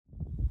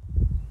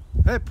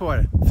Hej på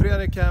er!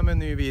 Fredrik här med en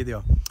ny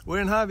video. Och i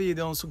den här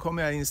videon så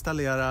kommer jag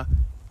installera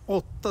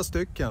 8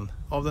 stycken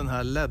av den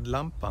här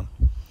ledlampan.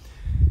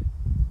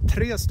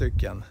 3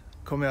 stycken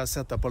kommer jag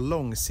sätta på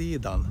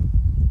långsidan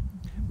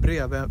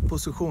bredvid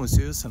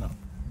positionsljusen.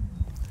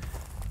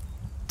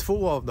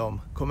 2 av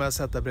dem kommer jag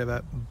sätta bredvid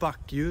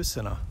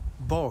backljusen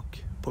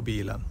bak på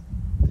bilen.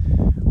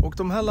 Och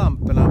de här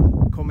lamporna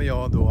kommer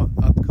jag då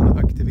att kunna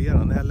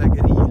aktivera när jag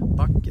lägger i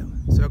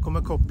backen. Så jag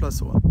kommer koppla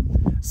så.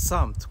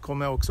 Samt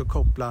kommer jag också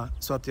koppla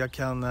så att jag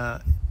kan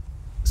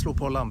slå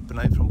på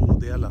lamporna ifrån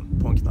bodelen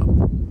på en knapp.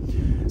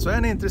 Så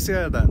är ni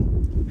intresserade,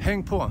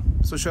 häng på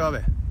så kör vi!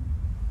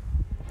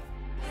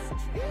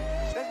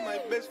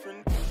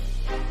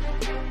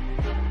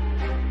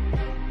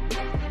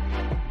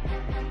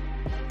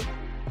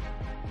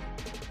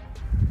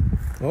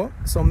 Ja,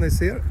 som ni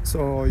ser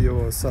så har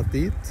jag satt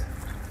dit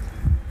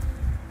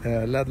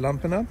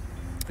ledlamporna.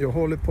 Jag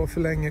håller på att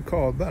förlänga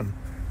kabeln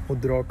och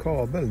dra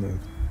kabel nu.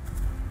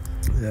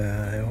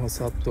 Jag har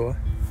satt då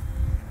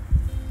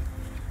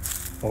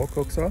bak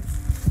också.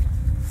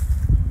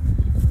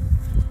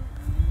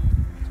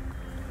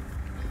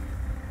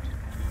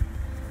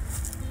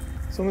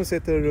 Så nu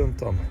sitter det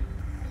runt om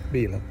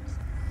bilen.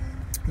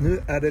 Nu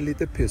är det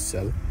lite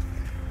pyssel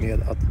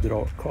med att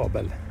dra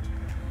kabel.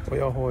 Och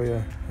jag har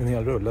ju en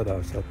hel rulle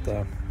där så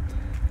att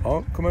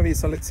ja, kommer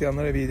visa lite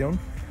senare i videon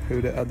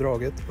hur det är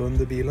draget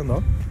under bilen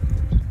då.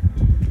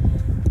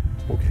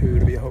 Och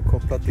hur vi har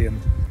kopplat in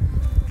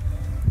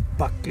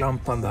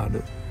backlampan där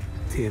nu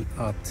till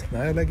att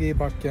när jag lägger i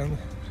backen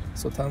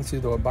så tänds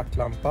ju då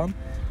backlampan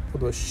och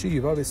då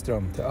tjuvar vi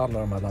ström till alla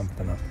de här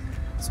lamporna.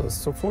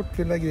 Så fort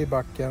vi lägger i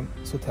backen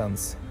så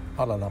tänds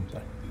alla lampor.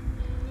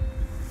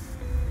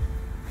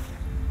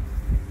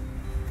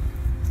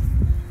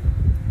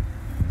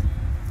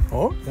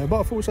 Ja, det är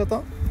bara att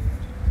fortsätta.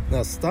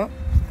 Nästa.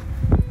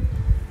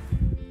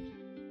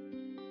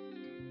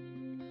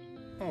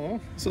 Ja,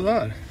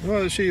 sådär. Nu har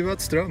jag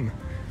tjuvat ström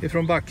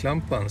ifrån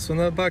backlampan. Så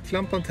när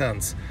backlampan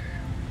tänds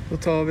då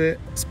tar vi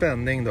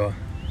spänning då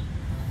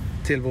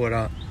till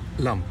våra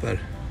lampor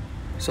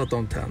så att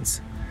de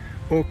tänds.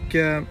 Och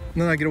den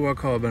här gråa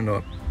kabeln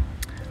då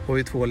har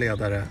vi 2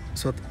 ledare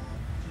så att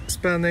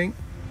spänning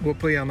går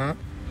på ena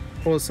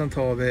och sen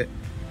tar vi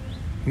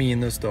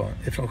minus då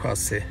ifrån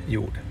chassi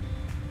jord.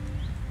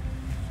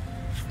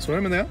 Så är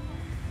det med det.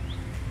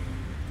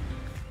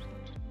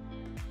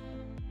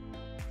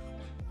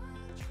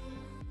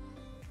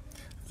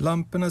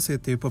 Lamporna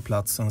sitter ju på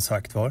plats som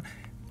sagt var.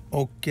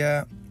 Och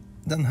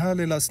den här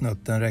lilla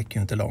snutten räcker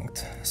ju inte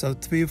långt. Så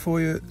att vi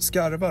får ju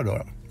skarvar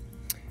då.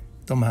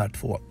 De här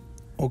 2.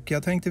 Och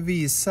jag tänkte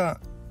visa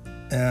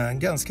en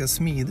ganska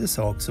smidig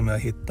sak som jag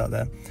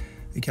hittade.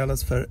 Det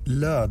kallas för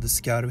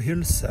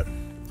lödskarvhylsor.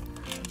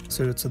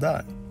 Ser ut så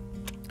där.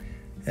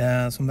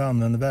 Som vi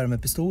använder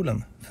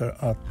värmepistolen för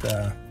att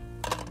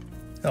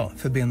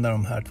förbinda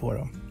de här 2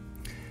 då.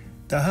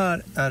 Det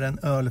här är en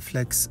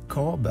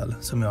ölflexkabel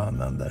som jag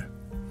använder.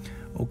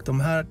 Och de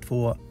här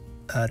 2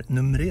 är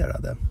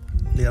numrerade.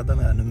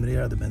 Ledarna är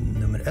numrerade med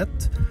nummer 1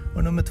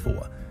 och nummer 2.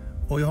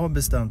 Och jag har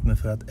bestämt mig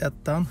för att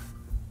 1:an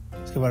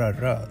ska vara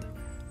röd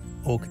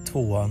och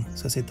 2:an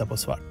ska sitta på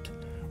svart.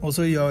 Och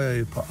så gör jag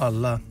ju på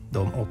alla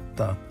de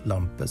 8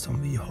 lampor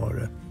som vi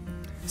har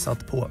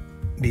satt på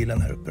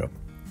bilen här uppe då.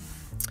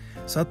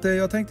 Så att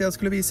jag tänkte jag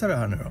skulle visa det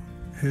här nu då.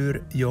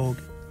 Hur jag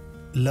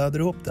löder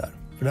ihop det här.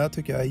 För det här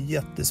tycker jag är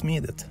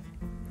jättesmidigt.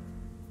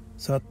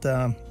 Så att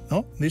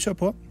ja, vi kör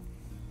på.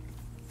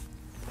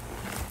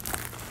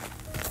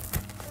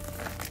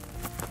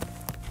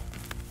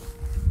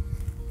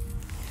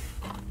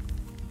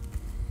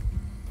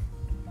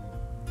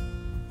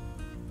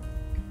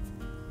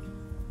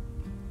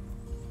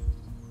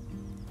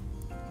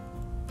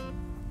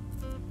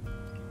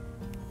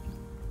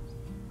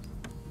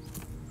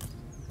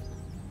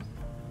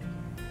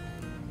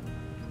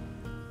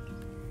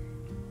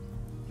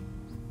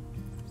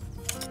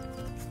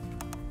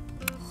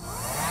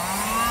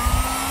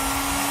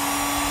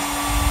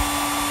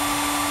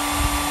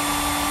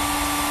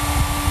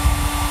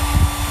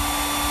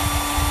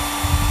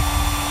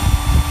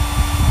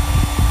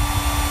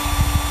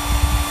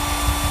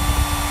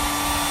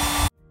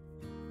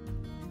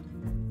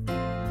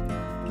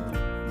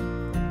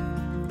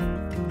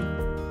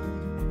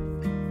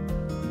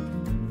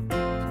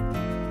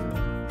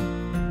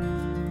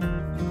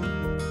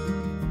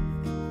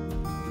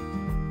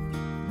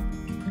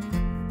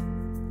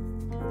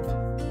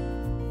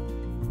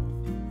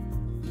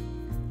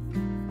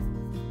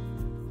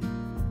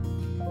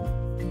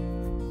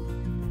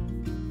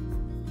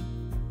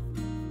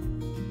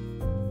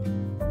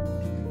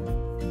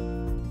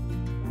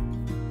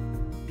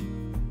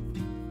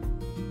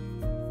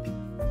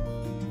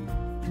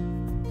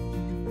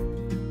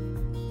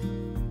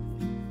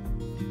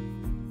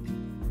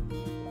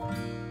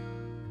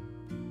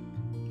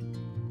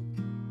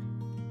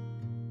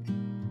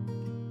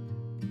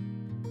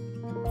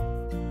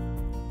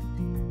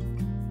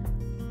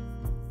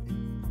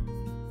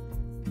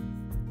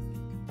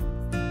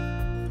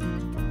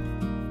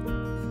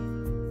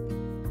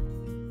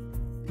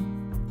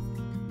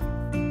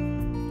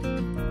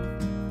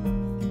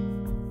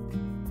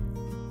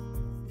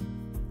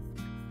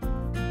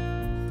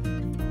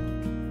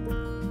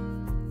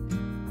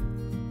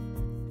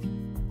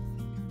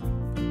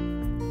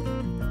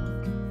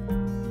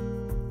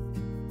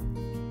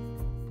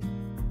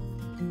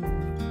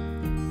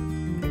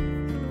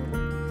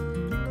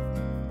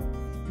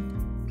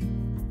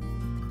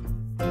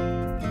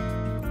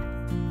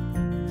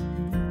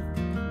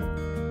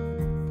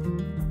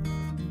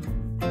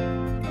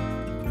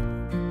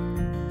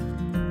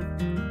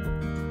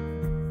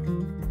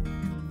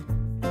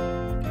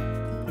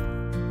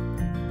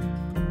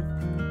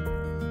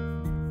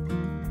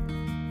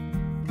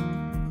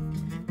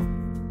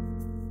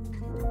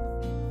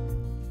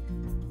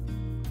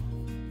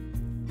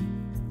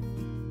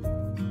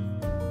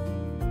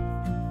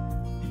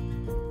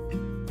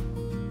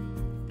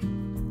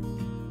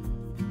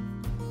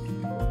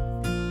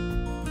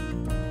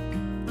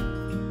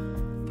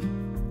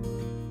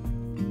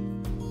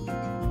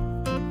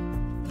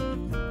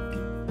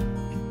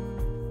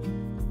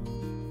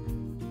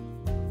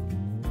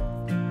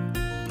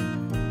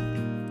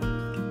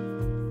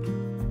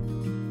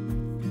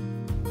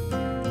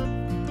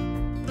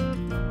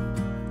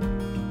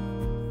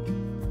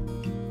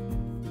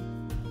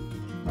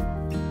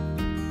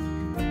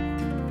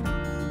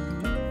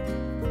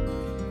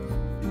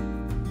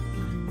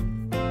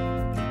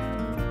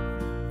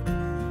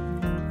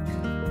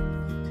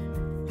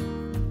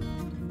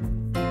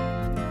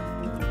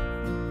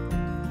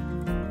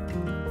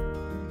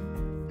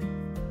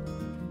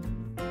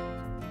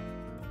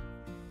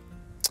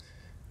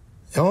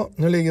 Ja,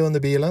 nu ligger jag under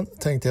bilen.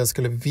 Tänkte jag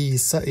skulle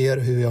visa er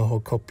hur jag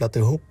har kopplat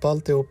ihop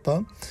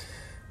alltihopa.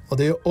 Och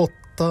det är 8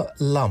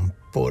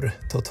 lampor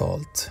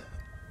totalt.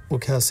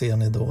 Och här ser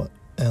ni då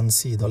en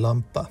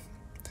sidolampa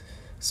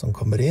som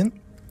kommer in.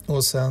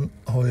 Och sen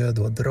har jag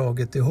då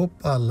dragit ihop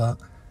alla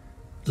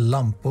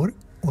lampor.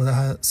 Och det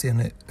här ser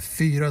ni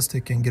 4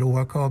 stycken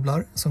gråa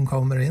kablar som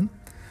kommer in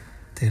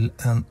till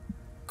en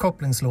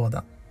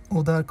kopplingslåda.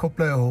 Och där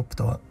kopplar jag ihop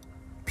då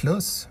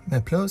plus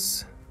med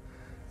plus,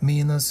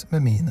 minus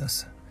med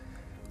minus.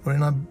 Och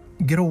den här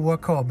gråa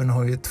kabeln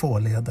har ju 2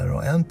 ledare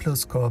och en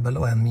pluskabel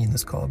och en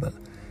minuskabel.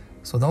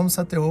 Så de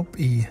sätter jag ihop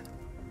i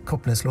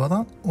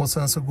kopplingslådan och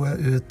sen så går jag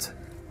ut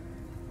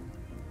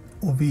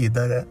och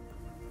vidare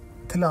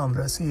till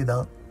andra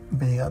sidan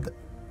med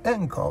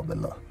en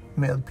kabel då,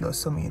 med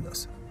plus och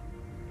minus.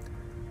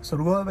 Så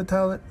då går jag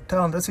över till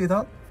andra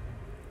sidan.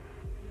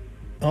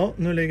 Ja,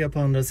 nu ligger jag på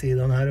andra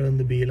sidan här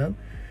under bilen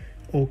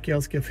och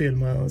jag ska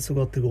filma så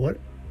gott det går.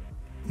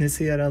 Ni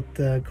ser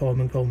att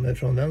kabeln kommer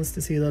från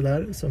vänster sida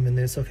där som vi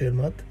nyss har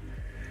filmat.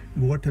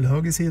 Går till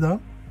höger sida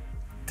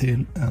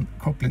till en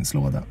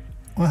kopplingslåda.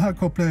 Och här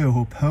kopplar jag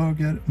ihop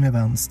höger med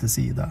vänster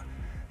sida.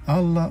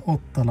 Alla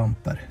 8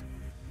 lampor.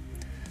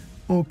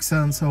 Och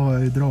sen så har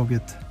jag ju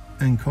dragit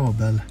en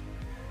kabel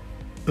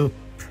upp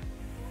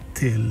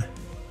till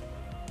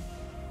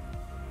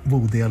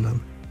bodelen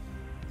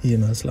i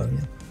den här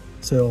slangen.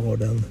 Så jag har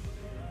den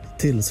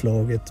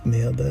tillslaget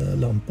med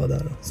lampa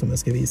där som jag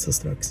ska visa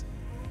strax.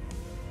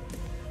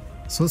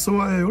 Så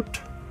har jag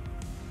gjort.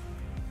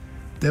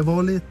 Det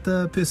var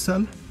lite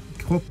pyssel.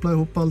 Koppla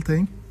ihop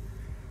allting.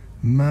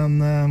 Men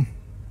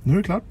nu är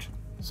det klart.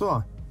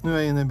 Så, nu är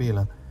jag inne i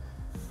bilen.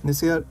 Ni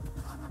ser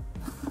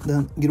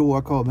den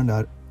gråa kabeln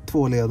där.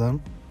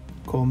 2-ledaren.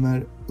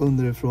 Kommer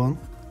underifrån.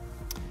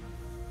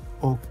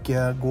 Och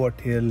går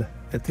till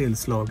ett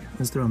tillslag.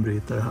 En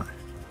strömbrytare här.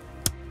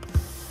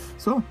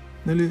 Så,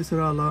 nu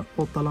lyser alla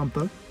 8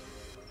 lampor.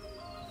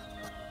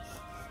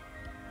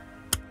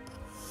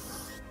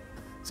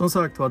 Som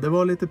sagt var, det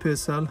var lite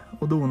pyssel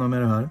och dona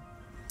med det här.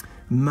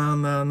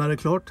 Men när det är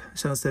klart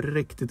känns det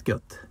riktigt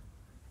gött.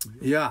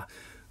 Ja,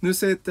 nu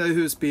sitter jag i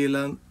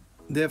husbilen.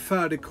 Det är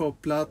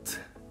färdigkopplat.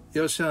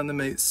 Jag känner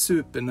mig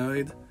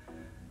supernöjd.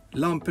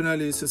 Lamporna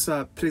lyser så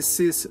här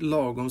precis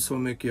lagom så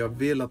mycket jag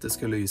vill att det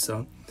ska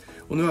lysa.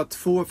 Och nu har jag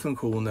 2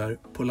 funktioner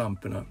på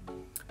lamporna.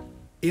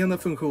 Ena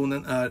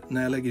funktionen är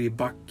när jag lägger i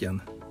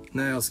backen.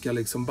 När jag ska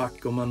liksom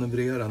backa och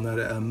manövrera när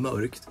det är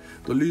mörkt.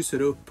 Då lyser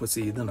det upp på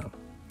sidorna.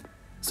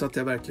 Så att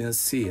jag verkligen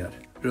ser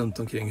runt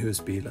omkring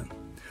husbilen.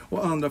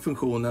 Och andra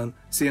funktionen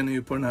ser ni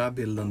ju på den här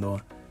bilden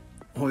då.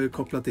 Har ju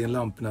kopplat in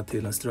lamporna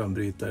till en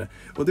strömbrytare.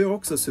 Och det är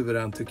också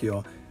suveränt tycker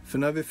jag. För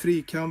när vi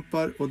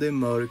fri-campar och det är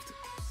mörkt.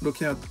 Då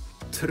kan jag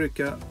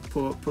trycka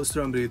på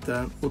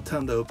strömbrytaren och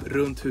tända upp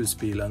runt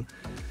husbilen.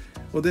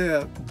 Och det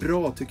är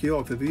bra tycker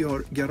jag för vi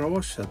har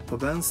garaget på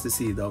vänster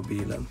sida av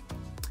bilen.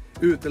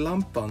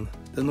 Utelampan,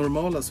 den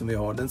normala som vi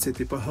har, den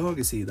sitter på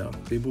höger sida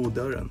vid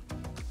boddörren.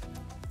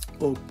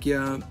 Och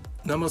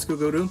när man ska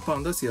gå runt på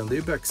andra sidan, det är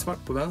ju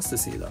becksvart på vänster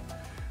sida.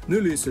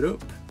 Nu lyser det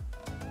upp.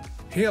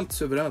 Helt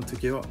suveränt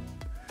tycker jag.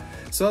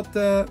 Så att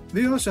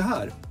vi gör så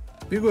här.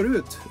 Vi går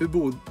ut ur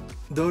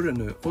boddörren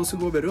nu och så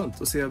går vi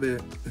runt och ser vi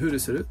hur det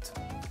ser ut.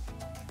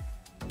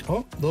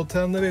 Ja, då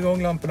tänder vi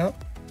igång lamporna.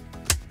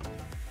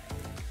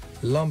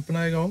 Lamporna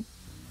är igång.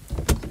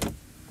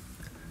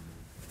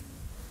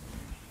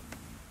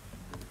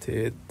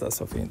 Titta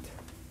så fint.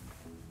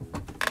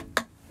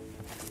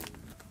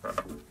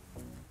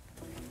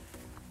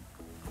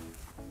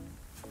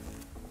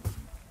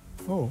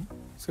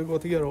 Ska gå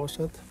till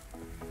garaget.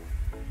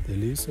 Det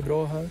lyser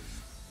bra här.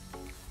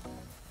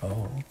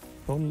 Ja,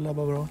 kolla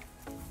vad bra.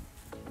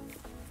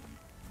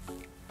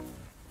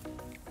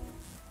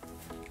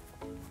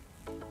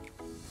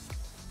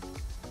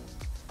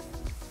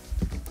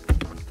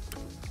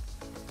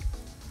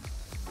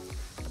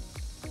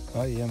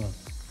 Jajamän.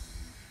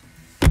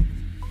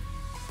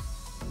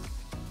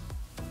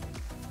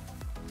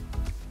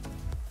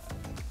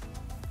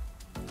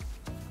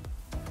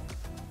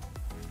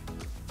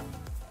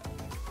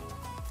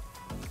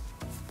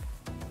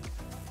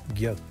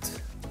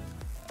 Gött.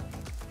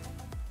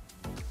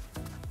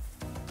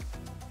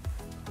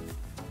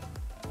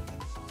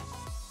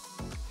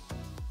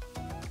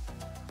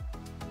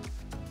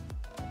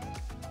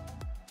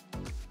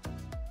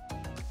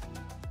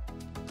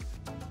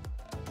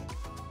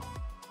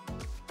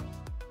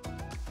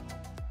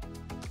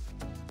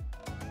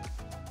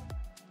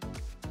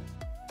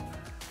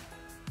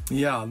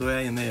 Ja, då är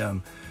jag inne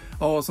igen.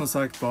 Ja, som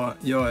sagt var,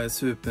 jag är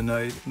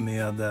supernöjd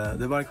med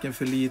det är varken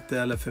för lite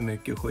eller för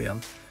mycket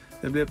sken.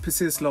 Det blev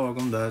precis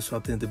lagom där så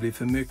att det inte blir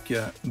för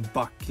mycket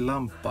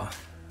backlampa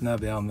när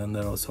vi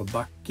använder oss av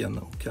backen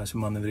och kanske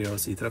manövrerar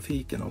oss i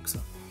trafiken också.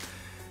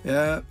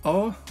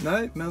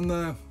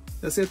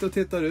 Jag sitter och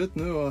tittar ut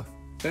nu och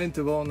jag är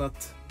inte van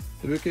att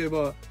det brukar ju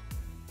vara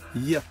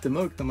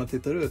jättemörkt när man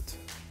tittar ut.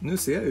 Nu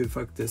ser jag ju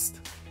faktiskt,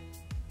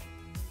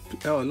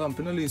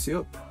 lamporna lyser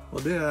upp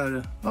och det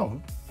är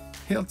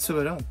helt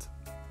suveränt.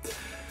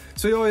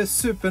 Så jag är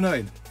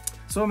supernöjd.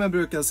 som jag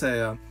brukar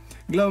säga,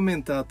 glöm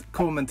inte att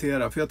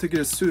kommentera, för jag tycker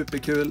det är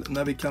superkul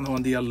när vi kan ha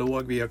en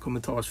dialog via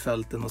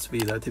kommentarsfälten och så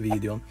vidare till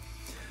videon.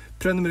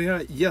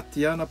 Prenumerera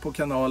jättegärna på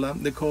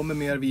kanalen, det kommer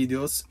mer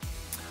videos.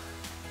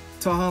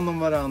 Ta hand om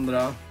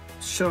varandra,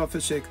 kör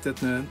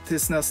försiktigt nu,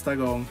 tills nästa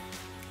gång.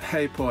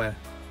 Hej på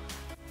er!